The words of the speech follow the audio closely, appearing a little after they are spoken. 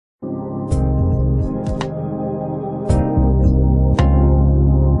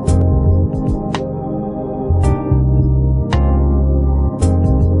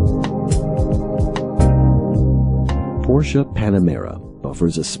Porsche Panamera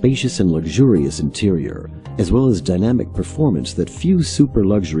offers a spacious and luxurious interior, as well as dynamic performance that few super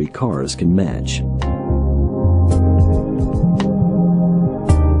luxury cars can match.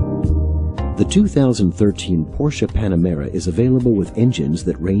 The 2013 Porsche Panamera is available with engines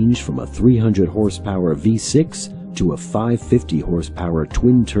that range from a 300 horsepower V6 to a 550 horsepower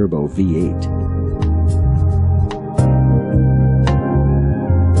twin-turbo V8.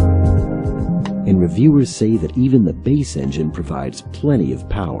 And reviewers say that even the base engine provides plenty of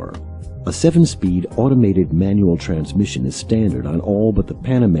power. A 7-speed automated manual transmission is standard on all but the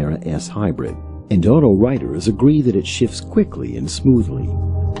Panamera S Hybrid, and auto writers agree that it shifts quickly and smoothly.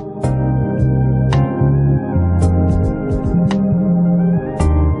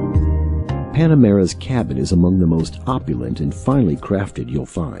 Panamera's cabin is among the most opulent and finely crafted you'll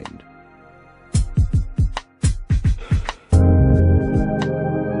find.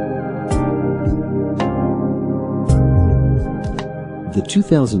 The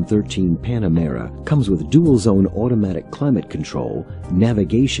 2013 Panamera comes with dual-zone automatic climate control,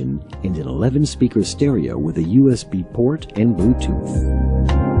 navigation, and an 11-speaker stereo with a USB port and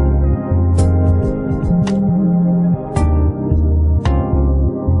Bluetooth.